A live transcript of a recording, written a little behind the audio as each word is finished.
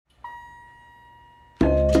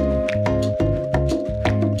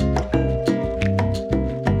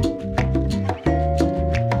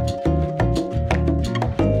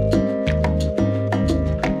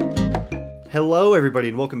Hello, everybody,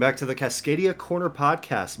 and welcome back to the Cascadia Corner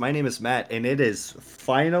podcast. My name is Matt, and it is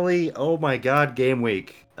finally, oh my god, game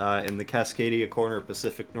week in the Cascadia Corner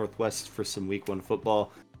Pacific Northwest for some Week 1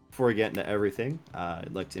 football. Before we get into everything,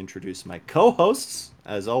 I'd like to introduce my co-hosts,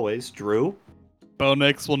 as always, Drew. Bo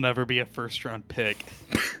Nix will never be a first-round pick.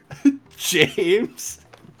 James.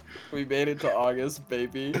 We made it to August,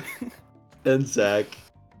 baby. And Zach.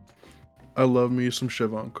 I love me some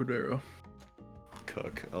Chevon Cordero.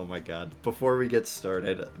 Cook. Oh my god. Before we get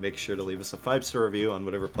started, make sure to leave us a 5-star review on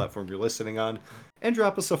whatever platform you're listening on, and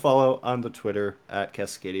drop us a follow on the Twitter at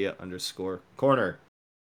Cascadia_corner.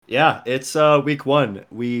 Yeah, it's week 1.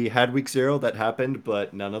 We had week 0 that happened,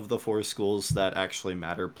 but none of the 4 schools that actually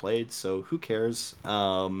matter played, so who cares?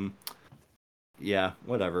 Yeah,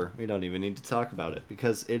 whatever. We don't even need to talk about it,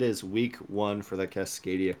 because it is week 1 for the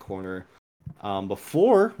Cascadia Corner.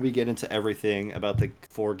 Before we get into everything about the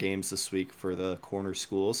 4 games this week for the corner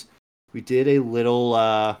schools, we did a little,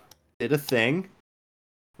 did a thing.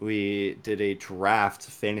 We did a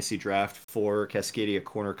fantasy draft for Cascadia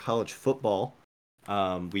Corner College football.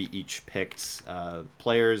 We each picked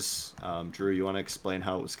players. Drew, you want to explain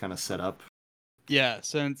how it was kind of set up? Yeah,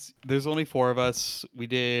 since there's only 4 of us, we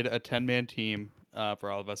did a 10-man team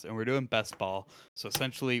for all of us, and we're doing best ball. So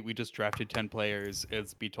essentially, we just drafted 10 players.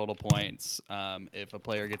 It's be total points. If a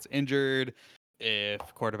player gets injured, if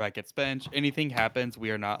quarterback gets benched, anything happens,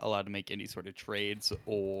 we are not allowed to make any sort of trades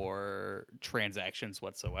or transactions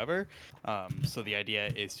whatsoever. So the idea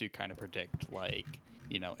is to kind of predict, like,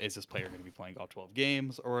 is this player going to be playing all 12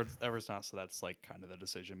 games or whatever's not? So that's like kind of the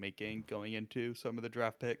decision making going into some of the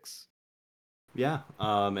draft picks. Yeah,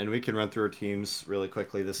 and we can run through our teams really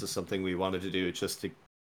quickly. This is something we wanted to do just to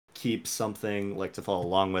keep something like to follow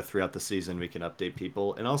along with throughout the season. We can update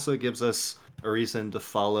people, and also it gives us a reason to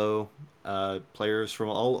follow players from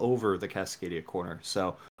all over the Cascadia Corner.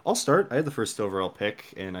 So I'll start. I had the first overall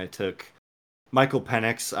pick, and I took Michael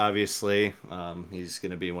Penix, obviously. He's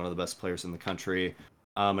going to be one of the best players in the country.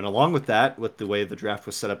 And along with that, with the way the draft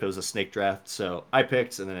was set up, it was a snake draft. So I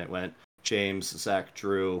picked, and then it went James, Zach,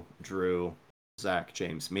 Drew, Zach,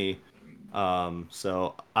 James, me.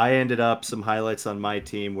 So I ended up some highlights on my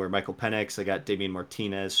team where Michael Penix, I got Damian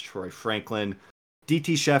Martinez, Troy Franklin,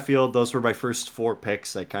 DT Sheffield. Those were my first 4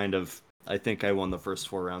 picks. I think I won the first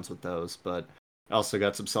 4 rounds with those, but I also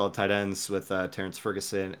got some solid tight ends with Terrence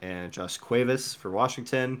Ferguson and Josh Cuevas for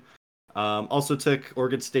Washington. Also took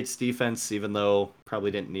Oregon State's defense, even though probably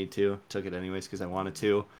didn't need to. Took it anyways because I wanted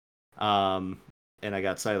to. And I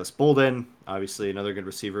got Silas Bolden, obviously another good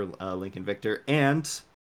receiver, Lincoln Victor, and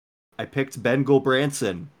I picked Ben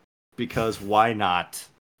Gulbranson because why not?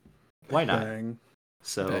 Why not? Dang.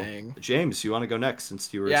 So, James, you want to go next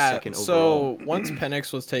since you were second overall? So once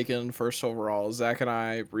Penix was taken first overall, Zach and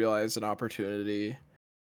I realized an opportunity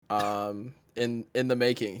in the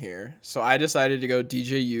making here. So I decided to go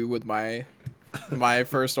DJU with my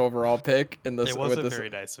first overall pick in this. It wasn't very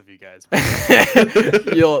nice of you guys.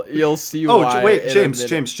 You'll see why. Oh wait,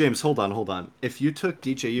 James, hold on. If you took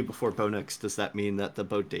DJU before Bo Nix, does that mean that the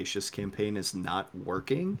Bodacious campaign is not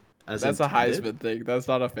working? That's intended? A Heisman thing. That's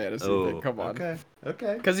not a fantasy thing. Come on. Okay.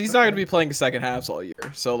 Because he's not going to be playing second halves all year.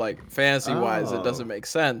 So, like, fantasy-wise, it doesn't make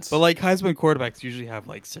sense. But, like, Heisman quarterbacks usually have,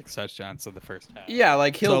 like, 6 touchdowns in the first half. Yeah,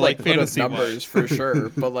 like, he'll, so, put up numbers for sure.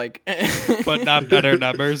 But, like... but not better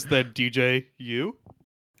numbers than DJU?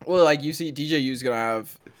 Well, like, you see, DJU's going to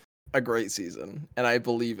have a great season. And I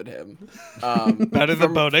believe in him. Better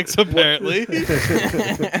than Bo Nix, apparently.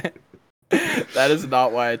 That is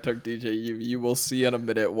not why I took DJU. You will see in a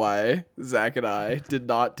minute why Zach and I did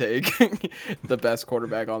not take the best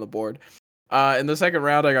quarterback on the board. In the second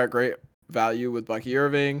round, I got great value with Bucky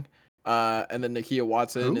Irving, and then Nakia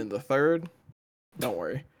Watson in the third. Don't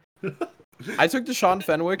worry. I took Deshaun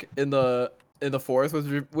Fenwick in the fourth,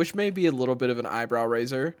 which may be a little bit of an eyebrow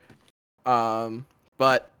raiser.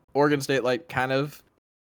 But Oregon State kind of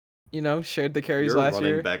shared the carries last year.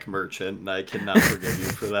 You're running back merchant, and I cannot forgive you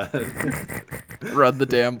for that. Run the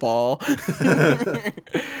damn ball.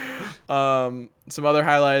 Some other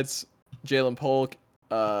highlights: Jalen Polk.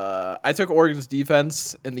 I took Oregon's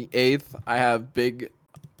defense in the 8th. I have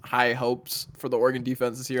high hopes for the Oregon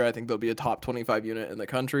defense this year. I think they'll be a top 25 unit in the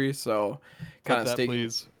country. So, kind of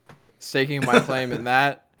staking my claim in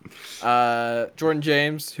that. Jordan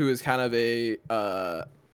James, who is kind of a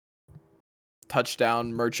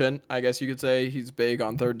touchdown merchant, I guess you could say. He's big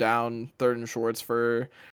on third and shorts for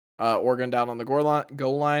Oregon down on the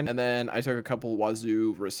goal line. And then I took a couple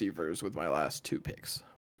Wazoo receivers with my last 2 picks.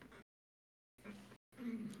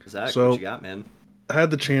 Zach, what you got, man? I had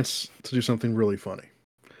the chance to do something really funny.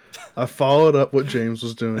 I followed up what James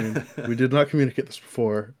was doing. We did not communicate this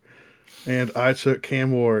before. And I took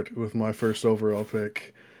Cam Ward with my first overall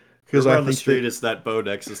pick. Because Rumor I on the think street that is that Bo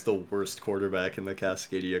Nix is the worst quarterback in the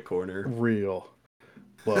Cascadia Corner. real.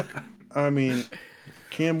 Look, I mean,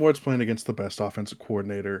 Cam Ward's playing against the best offensive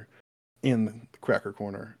coordinator in the Cracker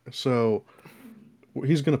Corner. So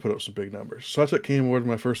he's going to put up some big numbers. So I took Cam Ward with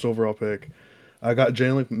my first overall pick. I got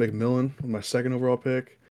Jalen McMillan with my second overall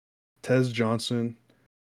pick. Tez Johnson,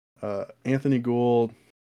 Anthony Gould,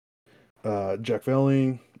 Jack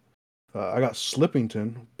Velling. I got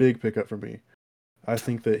Slippington, big pickup for me. I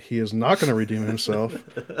think that he is not going to redeem himself,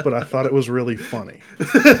 but I thought it was really funny.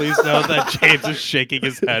 Please note that James is shaking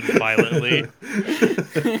his head violently.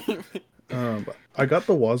 I got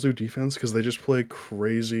the Wazoo defense because they just play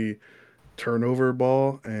crazy turnover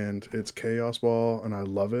ball and it's chaos ball, and I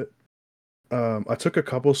love it. I took a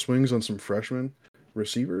couple swings on some freshman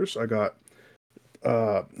receivers. I got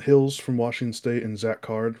Hills from Washington State and Zach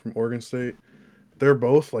Card from Oregon State. They're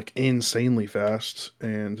both like insanely fast,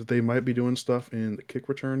 and they might be doing stuff in the kick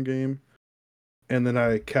return game. And then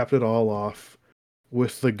I capped it all off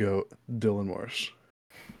with the GOAT, Dylan Morris.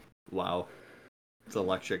 Wow. It's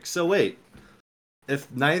electric. So wait, if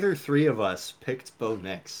neither three of us picked Bo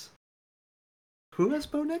Nix, who has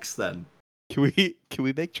Bo Nix then? Can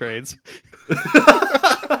we make trades?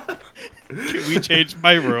 Can we change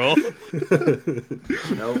my rule?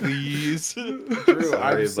 No, Please. Drew,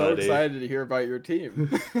 Sorry, I'm so buddy. excited to hear about your team.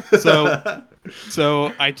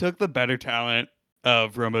 So I took the better talent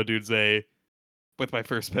of Romo Dudze with my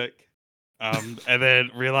first pick, and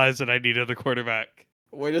then realized that I needed a quarterback.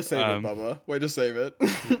 Way to save Um, it, Bubba. Way to save it.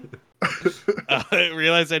 I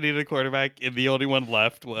realized I needed a quarterback, and the only one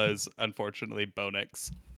left was unfortunately Bo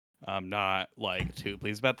Nix. I'm not like too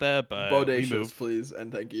pleased about that, but we Bodacious, moved. please,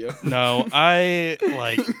 and thank you. No, I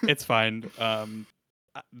like it's fine.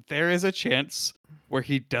 There is a chance where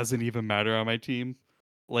he doesn't even matter on my team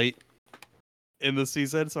late in the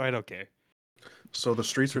season, so I don't care. So the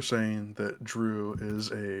streets are saying that Drew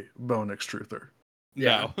is a Bo Nix truther.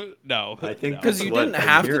 No. I think no. Because you what didn't I'm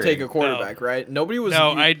have to take hearing. a quarterback, right? Nobody was.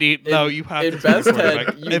 No, you, I need in, no. You have in to take best a quarterback.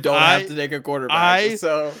 head, you If don't I, have to take a quarterback.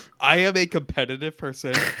 So I am a competitive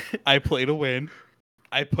person. I play to win.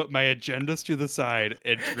 I put my agendas to the side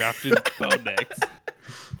and drafted Bo Nix.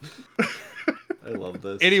 I love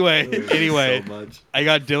this. Anyway, I love this so much. I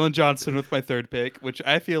got Dylan Johnson with my third pick, which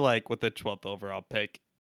I feel like with the 12th overall pick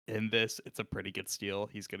in this, it's a pretty good steal.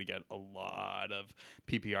 He's going to get a lot of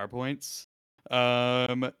PPR points.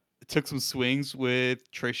 Took some swings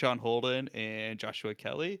with Trayshawn Holden and Joshua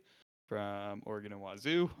Kelly from Oregon and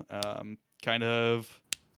Wazoo. Kind of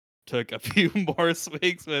took a few more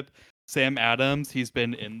swings with Sam Adams. He's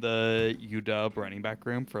been in the UW running back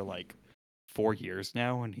room for like 4 years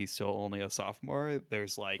now, and he's still only a sophomore.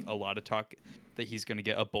 There's like a lot of talk that he's going to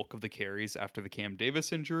get a bulk of the carries after the Cam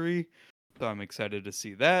Davis injury, so I'm excited to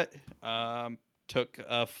see that. Took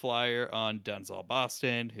a flyer on Denzel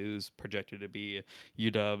Boston, who's projected to be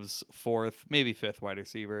UW's fourth, maybe fifth wide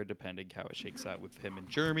receiver, depending how it shakes out with him and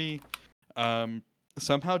Jeremy.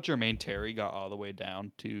 Somehow Jermaine Terry got all the way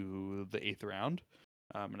down to the 8th round,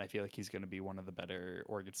 and I feel like he's going to be one of the better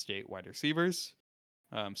Oregon State wide receivers.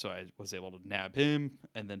 So I was able to nab him,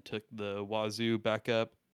 and then took the Wazoo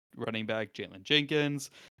backup running back Jalen Jenkins.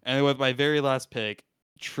 And with my very last pick,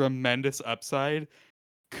 tremendous upside,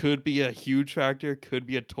 could be a huge factor, could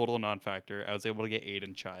be a total non-factor. I was able to get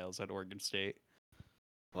Aiden Childs at Oregon State.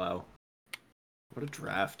 Wow. What a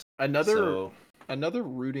draft. another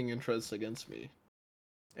rooting interest against me.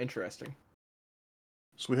 Interesting.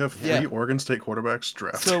 So we have 3 Yeah. Oregon State quarterbacks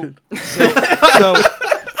drafted. So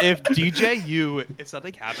if DJU, if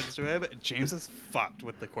something happens to him, James is fucked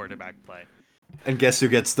with the quarterback play. And guess who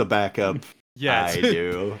gets the backup? Yes. I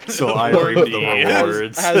do. So I Or reap the me.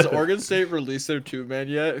 rewards. Has Oregon State released their 2-man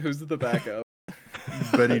yet? Who's the backup?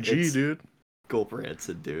 Benny G, It's dude.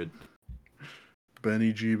 Gulbranson, dude.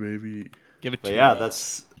 Benny G, baby. Give it But to yeah,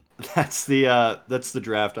 us. that's the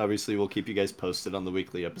draft. Obviously, we'll keep you guys posted on the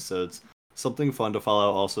weekly episodes. Something fun to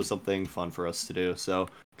follow, also something fun for us to do. So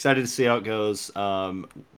excited to see how it goes.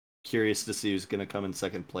 Curious to see who's gonna come in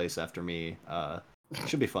second place after me.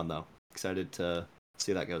 Should be fun though. Excited to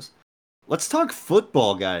see how that goes. Let's talk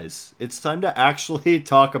football, guys. It's time to actually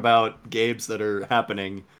talk about games that are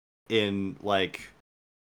happening in like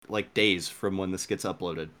days from when this gets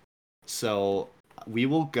uploaded. So we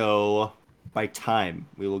will go by time.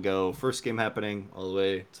 We will go first game happening all the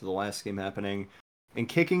way to the last game happening. And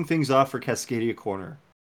kicking things off for Cascadia Corner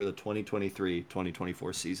for the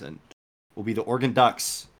 2023-2024 season will be the Oregon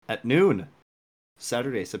Ducks at noon,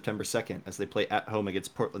 Saturday, September 2nd, as they play at home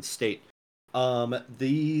against Portland State.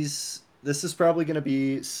 This is probably going to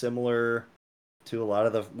be similar to a lot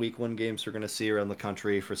of the week 1 games we're going to see around the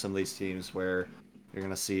country for some of these teams where you're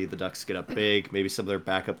going to see the Ducks get up big. Maybe some of their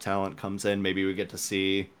backup talent comes in. Maybe we get to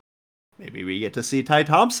see Ty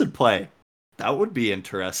Thompson play. That would be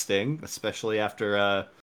interesting, especially after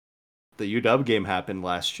the UW game happened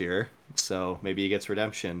last year. So maybe he gets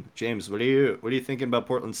redemption. James, what are you thinking about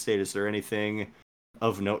Portland State? Is there anything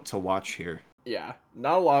of note to watch here? Yeah,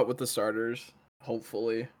 not a lot with the starters.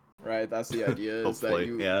 Hopefully, right? That's the idea. Is that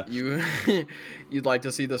you you'd like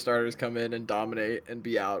to see the starters come in and dominate and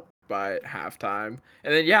be out by halftime.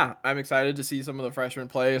 And then yeah, I'm excited to see some of the freshmen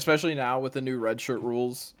play, especially now with the new redshirt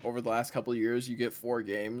rules. Over the last couple of years, you get 4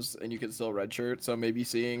 games and you can still redshirt. So maybe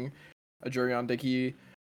seeing a Jurion Dickey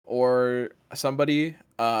or somebody.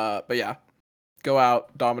 But yeah, go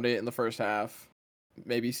out, dominate in the first half.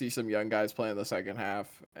 Maybe see some young guys play in the second half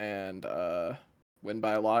and win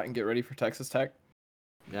by a lot and get ready for Texas Tech.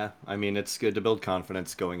 Yeah, I mean, it's good to build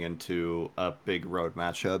confidence going into a big road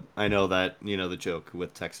matchup. I know that, the joke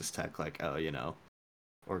with Texas Tech, like, oh,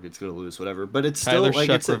 Oregon's going to lose, whatever. But it's still Tyler like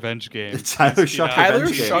Shuck revenge game. It's Tyler Shuck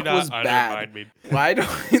revenge game. Shuck was bad. Me. Why don't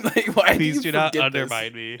why Please do you not forget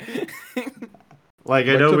undermine this? me. Like,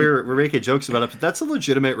 I know we're making jokes about it, but that's a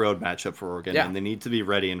legitimate road matchup for Oregon, Yeah. and they need to be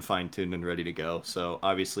ready and fine-tuned and ready to go. So,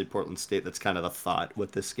 obviously, Portland State, that's kind of the thought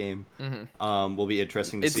with this game. Mm-hmm. Will be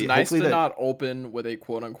interesting to see. It's nice Hopefully to not open with a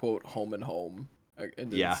quote-unquote home and home.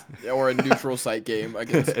 Yeah. Or a neutral site game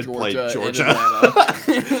against And play Georgia Georgia.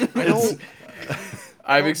 in Atlanta.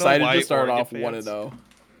 I'm excited to start Oregon off 1-0.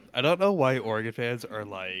 I don't know why Oregon fans are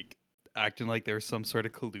like acting like there's some sort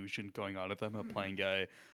of collusion going on with them of playing a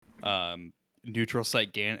neutral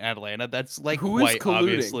site game in Atlanta. That's like Who is quite colluding?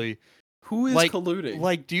 obviously. Who is Like- colluding?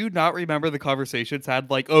 Like, do you not remember the conversations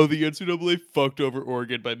had like, oh, the NCAA fucked over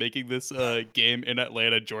Oregon by making this game in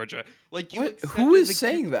Atlanta, Georgia? Like, what? Who is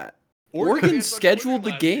saying that? Oregon scheduled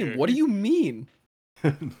the game. What do you mean?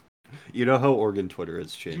 You know how Oregon Twitter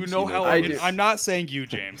is, James. You know how I do. I'm not saying you,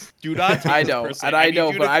 James. Do not. Take I this know, personally. and I need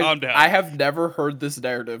know, you but to calm down. I have never heard this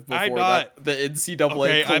narrative before. I'm not- That the NCAA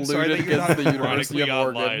Okay, I'm sorry colluded that you're against not the University of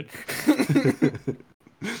Oregon.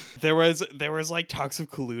 There was like talks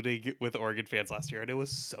of colluding with Oregon fans last year, and it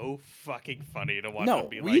was so fucking funny to watch. No, them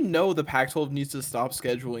be we like, know the Pac-12 needs to stop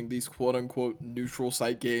scheduling these quote-unquote neutral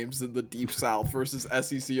site games in the Deep South versus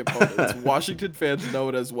SEC opponents. Washington fans know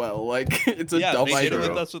it as well. Like, it's a dumb they did it idea.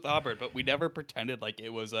 with us with Auburn, but we never pretended like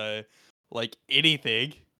it was like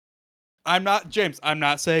anything. I'm not James. I'm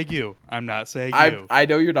not saying you. I'm not saying you. I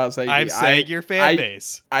know you're not saying I'm me. saying your fan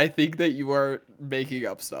base. I think that you are making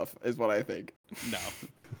up stuff, is what I think. No.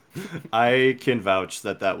 I can vouch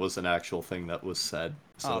that was an actual thing that was said.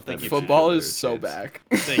 So Oh, if that thank you. makes you Football feel is better, so James. back.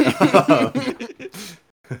 Thank you.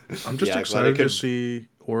 I'm just Yeah, glad I excited to could- see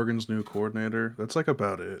Oregon's new coordinator. That's like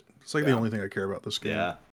about it. It's like the Yeah. only thing I care about this game.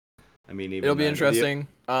 Yeah. I mean, even It'll be then, interesting.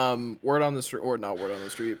 Word on the street, or not word on the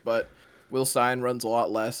street, but Will Stein runs a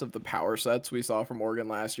lot less of the power sets we saw from Oregon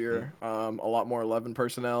last year. A lot more 11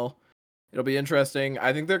 personnel. It'll be interesting.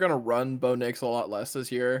 I think they're going to run Bo Nix a lot less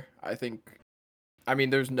this year. I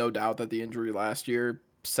mean, there's no doubt that the injury last year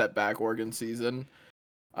set back Oregon's season.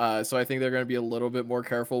 So I think they're going to be a little bit more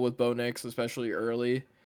careful with Bo Nix, especially early.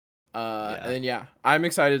 And then, yeah, I'm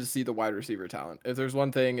excited to see the wide receiver talent. If there's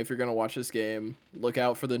one thing, if you're going to watch this game, look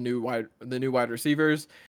out for the new wide receivers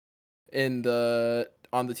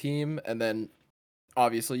on the team, and then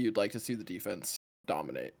obviously you'd like to see the defense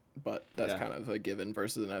dominate, but that's kind of a given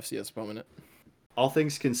versus an FCS opponent. All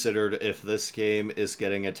things considered, if this game is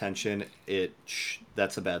getting attention,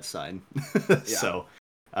 that's a bad sign. So,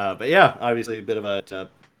 but yeah, obviously a bit of a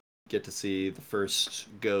get to see the first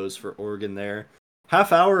goes for Oregon there.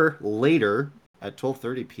 Half hour later at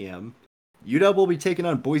 12:30 p.m., UW will be taking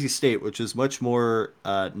on Boise State, which is much more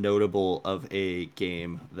notable of a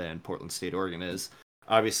game than Portland State Oregon is.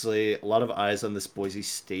 Obviously, a lot of eyes on this Boise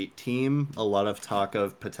State team. A lot of talk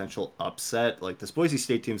of potential upset. Like, this Boise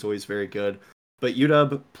State team's always very good. But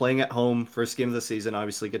UW playing at home, first game of the season,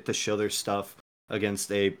 obviously get to show their stuff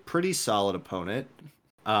against a pretty solid opponent.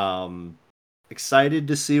 Excited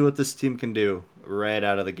to see what this team can do right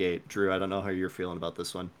out of the gate. Drew, I don't know how you're feeling about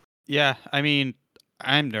this one. Yeah, I mean,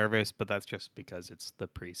 I'm nervous, but that's just because it's the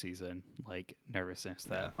preseason, like nervousness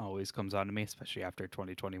that always comes on to me, especially after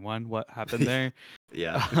 2021. What happened there?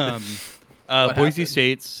 Yeah. What Boise happened?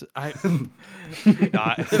 State's.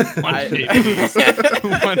 Not one day, please.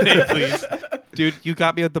 One day, please, dude. You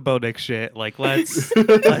got me with the Bo Nix shit. Like, let's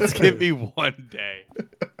give me one day.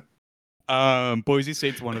 Boise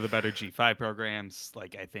State's one of the better G5 programs.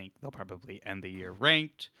 Like, I think they'll probably end the year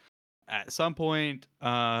ranked at some point.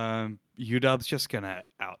 UW's just gonna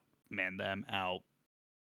outman them,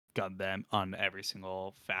 gun them on every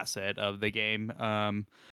single facet of the game.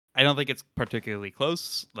 I don't think it's particularly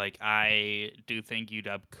close. Like, I do think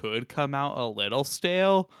UW could come out a little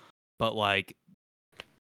stale, but like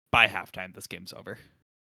by halftime, this game's over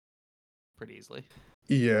pretty easily.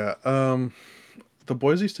 Yeah. The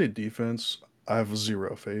Boise State defense, I have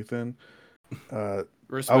zero faith in. I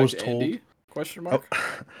Respect was told. Andy? Question mark.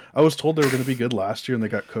 I was told they were going to be good last year, and they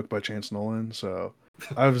got cooked by Chance Nolan. So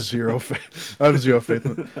I have zero faith. I have zero faith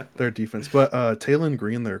in their defense. But Taylon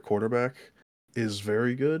Green, their quarterback, is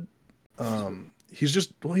very good.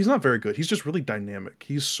 He's not very good. He's just really dynamic.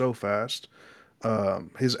 He's so fast.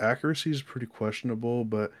 His accuracy is pretty questionable,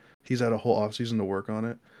 but he's had a whole offseason to work on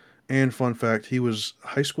it. And fun fact, he was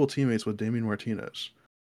high school teammates with Damian Martinez.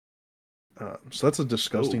 So that's a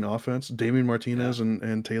disgusting offense. Damian Martinez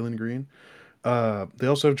and Taylon Green. They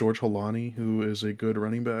also have George Holani, who is a good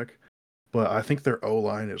running back, but I think their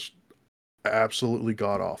O-line is absolutely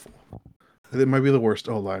god-awful. It might be the worst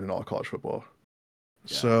O-line in all college football.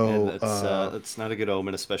 Yeah, so and it's not a good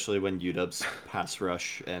omen, especially when UW's pass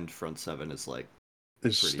rush and front seven is like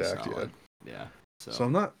is pretty stacked. solid. Yeah. So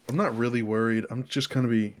I'm not really worried. I'm just kind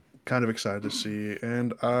of excited to see,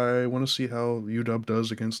 and I want to see how UW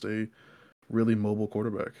does against a really mobile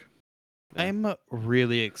quarterback. Yeah. I'm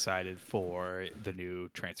really excited for the new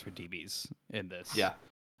transfer DBs in this. Yeah.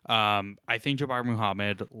 I think Jabbar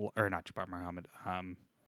Muhammad, or not Jabbar Muhammad.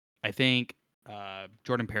 I think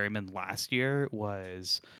Jordan Perryman last year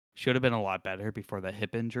should have been a lot better before the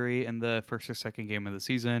hip injury in the first or second game of the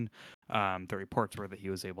season. The reports were that he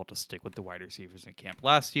was able to stick with the wide receivers in camp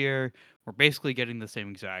last year. We're basically getting the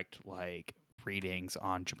same exact readings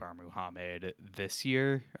on Jabbar Muhammad this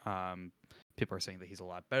year. People are saying that he's a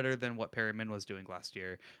lot better than what Perryman was doing last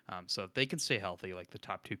year. So if they can stay healthy, like the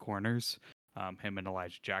top two corners, him and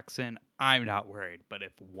Elijah Jackson, I'm not worried. But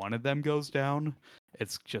if one of them goes down,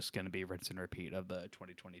 it's just going to be rinse and repeat of the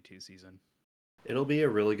 2022 season. It'll be a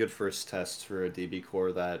really good first test for a DB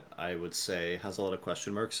core that I would say has a lot of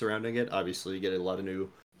question marks surrounding it. Obviously, you get a lot of new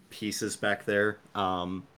pieces back there.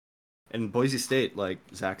 And Boise State, like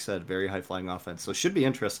Zach said, very high-flying offense. So it should be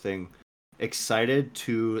interesting. Excited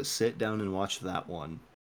to sit down and watch that one,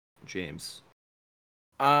 James.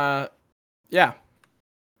 Yeah.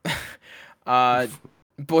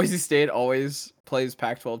 Boise State always plays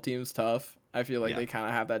Pac-12 teams tough. I feel like they kind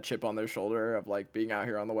of have that chip on their shoulder of like being out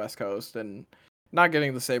here on the West Coast and not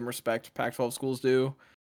getting the same respect Pac-12 schools do.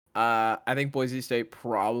 I think Boise State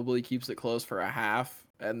probably keeps it close for a half,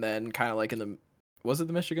 and then kind of like was it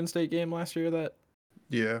the Michigan State game last year that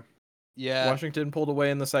Washington pulled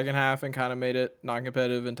away in the second half and kind of made it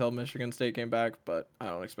non-competitive until Michigan State came back, but I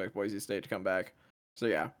don't expect Boise State to come back. So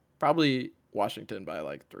yeah, probably Washington by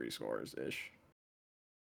like 3 scores ish.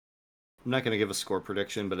 I'm not going to give a score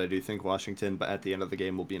prediction, but I do think Washington, but at the end of the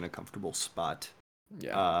game, will be in a comfortable spot.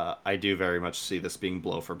 Yeah. I do very much see this being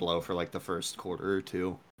blow for like the first quarter or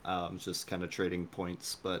two. Just kind of trading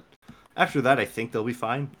points, but after that, I think they'll be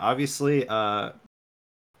fine. Obviously, I'm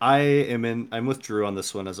with Drew on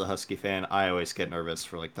this one as a Husky fan. I always get nervous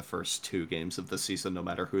for like the first 2 games of the season, no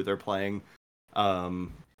matter who they're playing.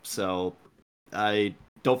 So I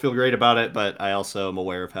don't feel great about it, but I also am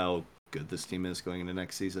aware of how good this team is going into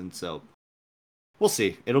next season. So we'll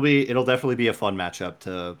see. It'll definitely be a fun matchup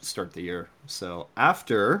to start the year. So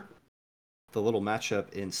after the little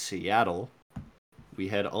matchup in Seattle, we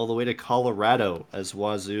head all the way to Colorado as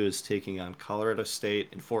Wazoo is taking on Colorado State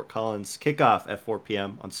in Fort Collins. Kickoff at 4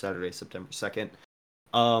 p.m. on Saturday, September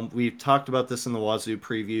 2nd. We've talked about this in the Wazoo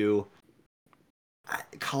preview.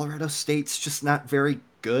 Colorado State's just not very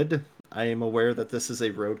good. I am aware that this is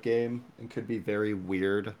a road game and could be very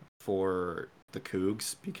weird for the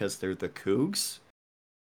Cougs because they're the Cougs.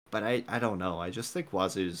 But I don't know. I just think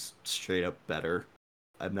Wazoo's straight up better.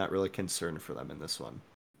 I'm not really concerned for them in this one.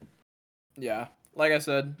 Yeah. Like I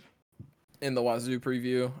said in the Wazoo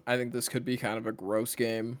preview, I think this could be kind of a gross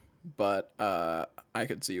game, but I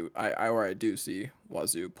do see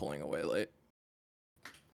Wazoo pulling away late.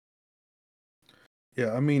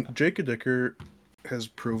 Yeah, I mean, Jake Dicker has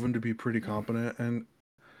proven to be pretty competent, and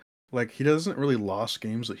like he doesn't really lost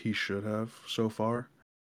games that he should have so far.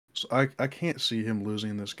 So I can't see him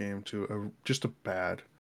losing this game to just a bad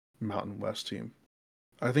Mountain West team.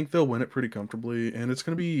 I think they'll win it pretty comfortably, and it's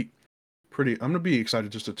going to be I'm going to be excited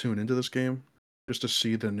just to tune into this game, just to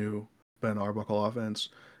see the new Ben Arbuckle offense,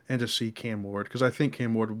 and to see Cam Ward, because I think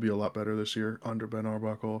Cam Ward will be a lot better this year under Ben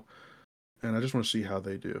Arbuckle, and I just want to see how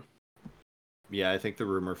they do. Yeah, I think the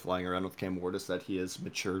rumor flying around with Cam Ward is that he has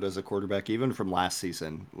matured as a quarterback, even from last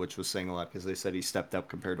season, which was saying a lot because they said he stepped up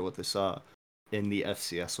compared to what they saw in the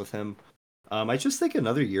FCS with him. I just think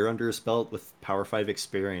another year under his belt with Power 5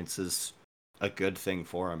 experience is a good thing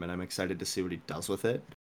for him, and I'm excited to see what he does with it.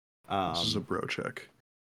 This is a bro check.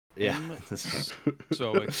 Yeah. I'm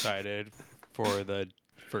so excited for the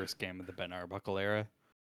first game of the Ben Arbuckle era.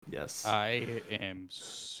 Yes. I am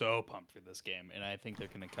so pumped for this game, and I think they're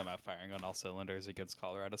going to come out firing on all cylinders against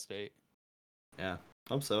Colorado State. Yeah.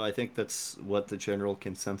 Also, I think that's what the general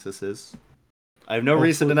consensus is. I have no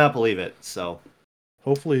reason to not believe it, so.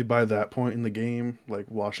 Hopefully by that point in the game, like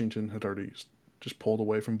Washington had already just pulled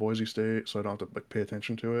away from Boise State, so I don't have to like pay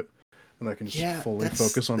attention to it, and I can just fully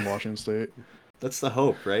focus on Washington State. That's the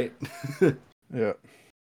hope, right? Yeah.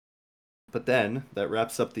 But then that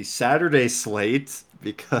wraps up the Saturday slate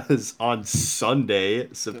because on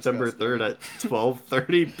Sunday, September 3rd at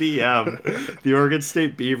 12:30 p.m., the Oregon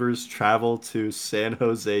State Beavers travel to San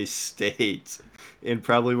Jose State in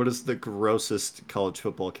probably what is the grossest college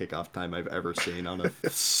football kickoff time I've ever seen on a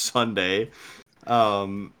Sunday.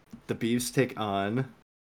 The Beavs take on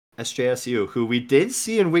SJSU, who we did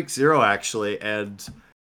see in week 0 actually, and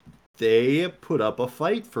they put up a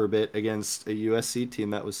fight for a bit against a USC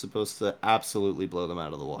team that was supposed to absolutely blow them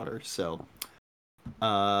out of the water. So,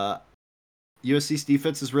 USC's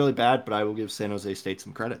defense is really bad, but I will give San Jose State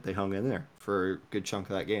some credit. They hung in there for a good chunk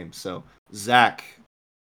of that game. So, Zach,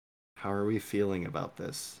 how are we feeling about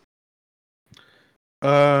this?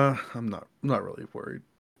 I'm not really worried.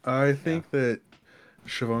 I think that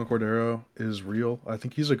Siobhan Cordero is real. I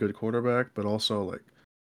think he's a good quarterback, but also like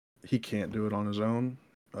he can't do it on his own.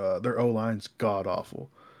 Their O-line's god-awful.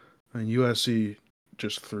 And USC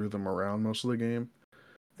just threw them around most of the game.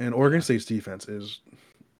 And Oregon State's defense is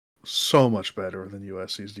so much better than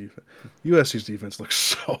USC's defense. USC's defense looks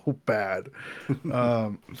so bad.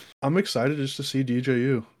 I'm excited just to see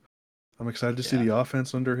DJU. I'm excited to see the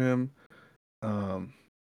offense under him.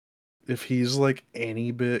 If he's like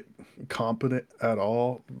any bit competent at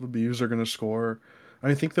all, the Beavs are going to score.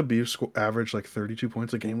 I think the Beavs averaged like 32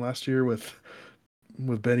 points a game last year with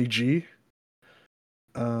Benny G.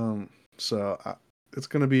 So it's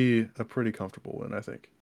going to be a pretty comfortable win, I think.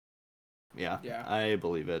 Yeah, I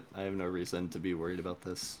believe it. I have no reason to be worried about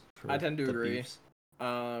this. I tend to agree.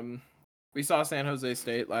 Beavs. We saw San Jose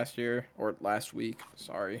State last week.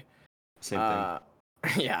 Sorry. Same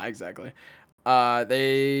thing. Yeah, exactly.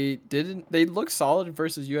 They look solid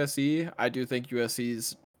versus USC. I do think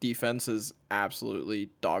USC's defense is absolutely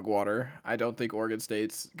dog water. I don't think Oregon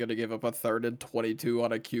State's gonna give up a 3rd and 22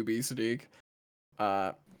 on a QB sneak.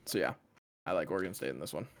 So yeah, I like Oregon State in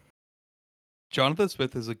this one. Jonathan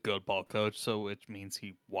Smith is a good ball coach, so which means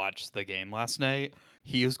he watched the game last night.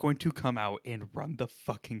 He is going to come out and run the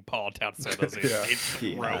fucking ball down San Jose State's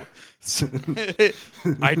throat.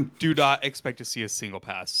 I do not expect to see a single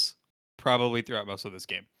pass probably throughout most of this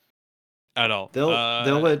game at all. They'll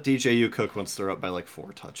let DJU cook once they're up by like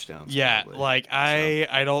 4 touchdowns. Yeah, probably. like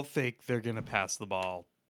I don't think they're gonna pass the ball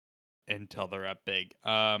until they're up big.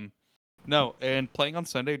 No, and playing on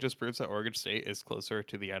Sunday just proves that Oregon State is closer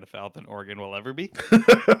to the NFL than Oregon will ever be.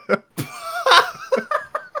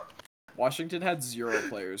 Washington had 0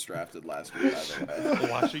 players drafted last year, by the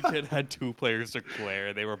way. Washington had 2 players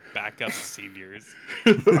declare. They were backup seniors.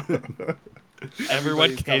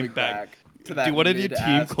 Everyone came back. To that Do you want to do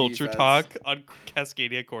team culture defense. talk on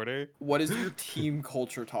Cascadia Corner? What is your team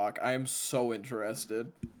culture talk? I am so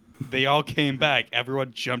interested. They all came back.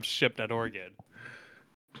 Everyone jumped ship at Oregon.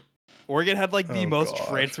 Oregon had like the most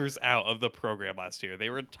transfers out of the program last year. They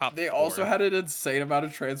were top. They 4. also had an insane amount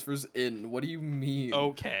of transfers in. What do you mean?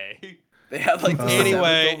 Okay. They had like the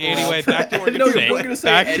anyway, back to Oregon no, State. you're gonna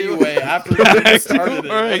say anyway after we started it.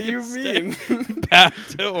 What do you mean? Back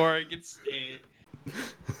to Oregon State.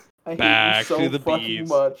 I Back hate you so to the fucking Beavs.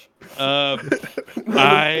 much.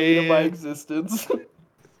 I my existence.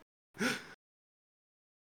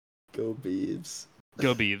 Go Beavs.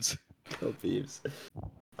 Go Beavs. Go Beavs.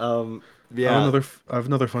 I have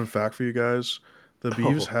another fun fact for you guys. The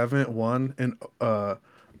Beavs haven't won in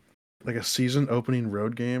like a season opening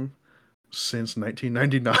road game since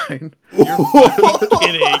 1999. You're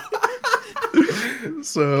kidding.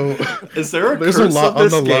 So is there there's a lot on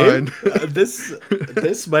the line?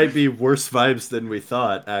 This might be worse vibes than we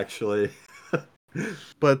thought, actually.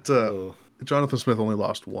 But Jonathan Smith only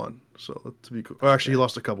lost 1, so to be cool. Well, actually, he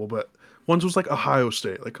lost a couple, but one was like Ohio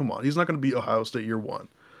State. Like, come on, he's not going to beat Ohio State year 1.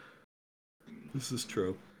 This is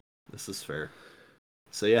true. This is fair.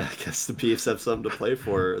 So yeah, I guess the Beavs have something to play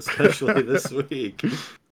for, especially this week.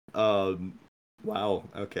 Wow.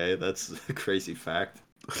 Okay, that's a crazy fact.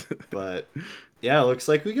 But yeah, it looks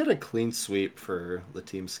like we got a clean sweep for the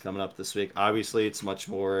teams coming up this week. Obviously, it's much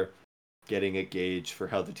more getting a gauge for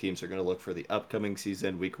how the teams are going to look for the upcoming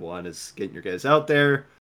season. Week 1 is getting your guys out there.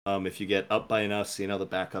 If you get up by enough, seeing how the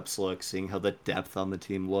backups look, seeing how the depth on the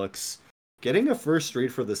team looks, getting a first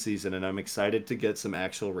read for the season, and I'm excited to get some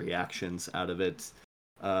actual reactions out of it.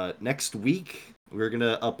 Next week, we're going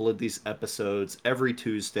to upload these episodes every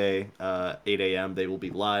Tuesday, 8 a.m. They will be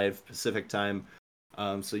live Pacific time.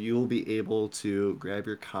 So you will be able to grab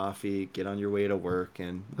your coffee, get on your way to work,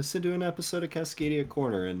 and listen to an episode of Cascadia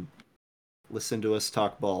Corner and listen to us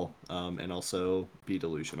talk ball, and also be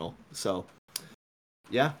delusional. So,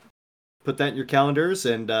 yeah, put that in your calendars,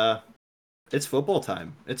 and it's football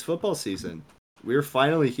time. It's football season. We're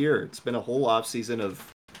finally here. It's been a whole off season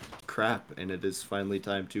of crap, and it is finally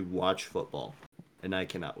time to watch football, and I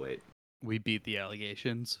cannot wait. We beat the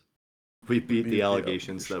allegations. We beat the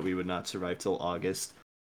allegations that we would not survive till August.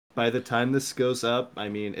 By the time this goes up, I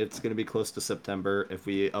mean, it's going to be close to September. If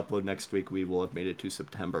we upload next week, we will have made it to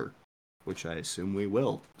September, which I assume we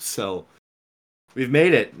will. So we've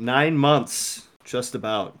made it 9 months, just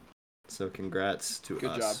about. So congrats to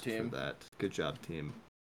Good us job, team. for that. Good job, team.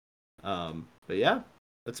 But yeah,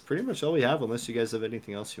 that's pretty much all we have, unless you guys have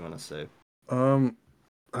anything else you want to say. I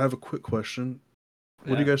have a quick question.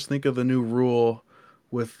 What do you guys think of the new rule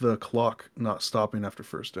with the clock not stopping after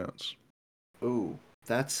first downs? Ooh,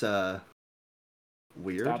 that's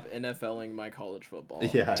weird. Stop NFLing my college football.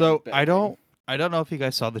 Yeah. So I don't know if you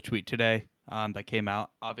guys saw the tweet today that came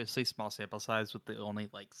out. Obviously, small sample size with the only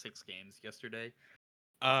like 6 games yesterday.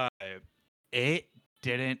 It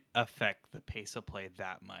didn't affect the pace of play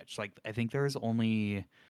that much. Like I think there was only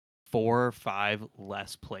 4 or 5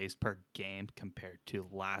 less plays per game compared to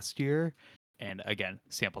last year. And again,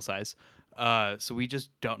 sample size. So we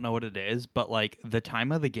just don't know what it is. But like the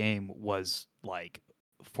time of the game was like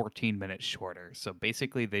 14 minutes shorter. So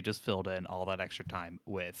basically they just filled in all that extra time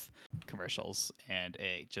with commercials, and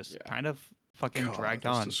it just kind of fucking dragged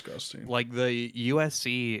on. Disgusting. Like the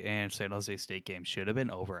USC and San Jose State game should have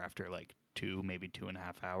been over after like 2, maybe 2.5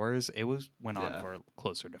 hours. It went on for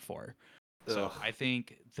closer to 4. So Ugh. I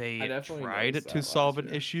think they definitely tried noticed to that solve last an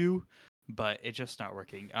year. issue, but it's just not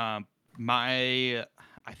working.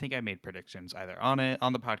 I think I made predictions either on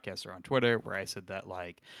the podcast or on Twitter where I said that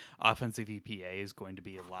like offensive EPA is going to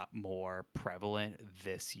be a lot more prevalent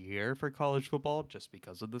this year for college football just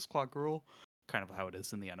because of this clock rule, kind of how it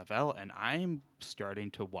is in the NFL. And I'm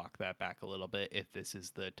starting to walk that back a little bit if this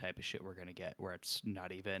is the type of shit we're going to get where it's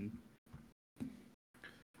not even.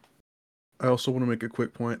 I also want to make a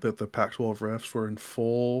quick point that the Pac-12 refs were in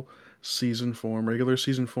full season form, regular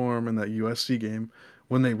season form in that USC game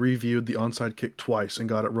when they reviewed the onside kick twice and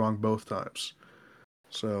got it wrong both times.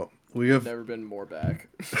 So we've never been more back.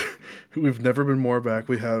 we've never been more back.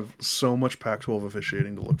 We have so much Pac-12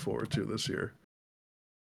 officiating to look forward to this year.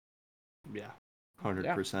 Yeah,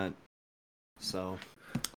 100%. So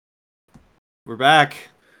we're back.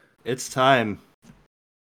 It's time.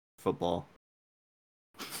 Football.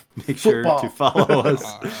 Make sure to follow us.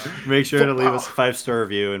 Make sure to leave us a 5-star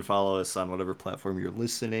review and follow us on whatever platform you're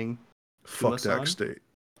listening. Fuck Dak State.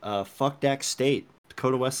 Fuck Dak State.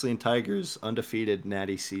 Dakota Wesleyan Tigers, undefeated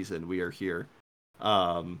natty season. We are here.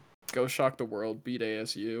 Go shock the world. Beat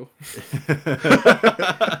ASU.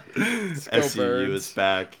 SCU is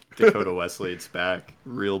back. Dakota Wesleyan's back.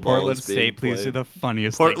 Real ball Portland is being State, please played. do the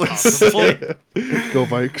funniest Portland thing possible. State. Go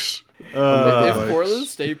Vikes. If Vikes. Portland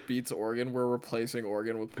State beats Oregon, we're replacing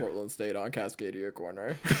Oregon with Portland State on Cascadia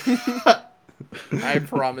Corner. I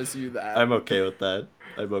promise you that. I'm okay with that.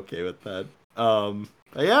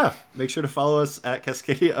 But yeah, make sure to follow us at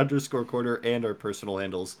Cascadia_Corner and our personal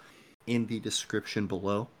handles in the description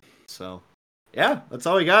below. So, yeah, that's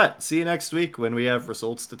all we got. See you next week when we have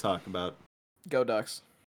results to talk about. Go Ducks.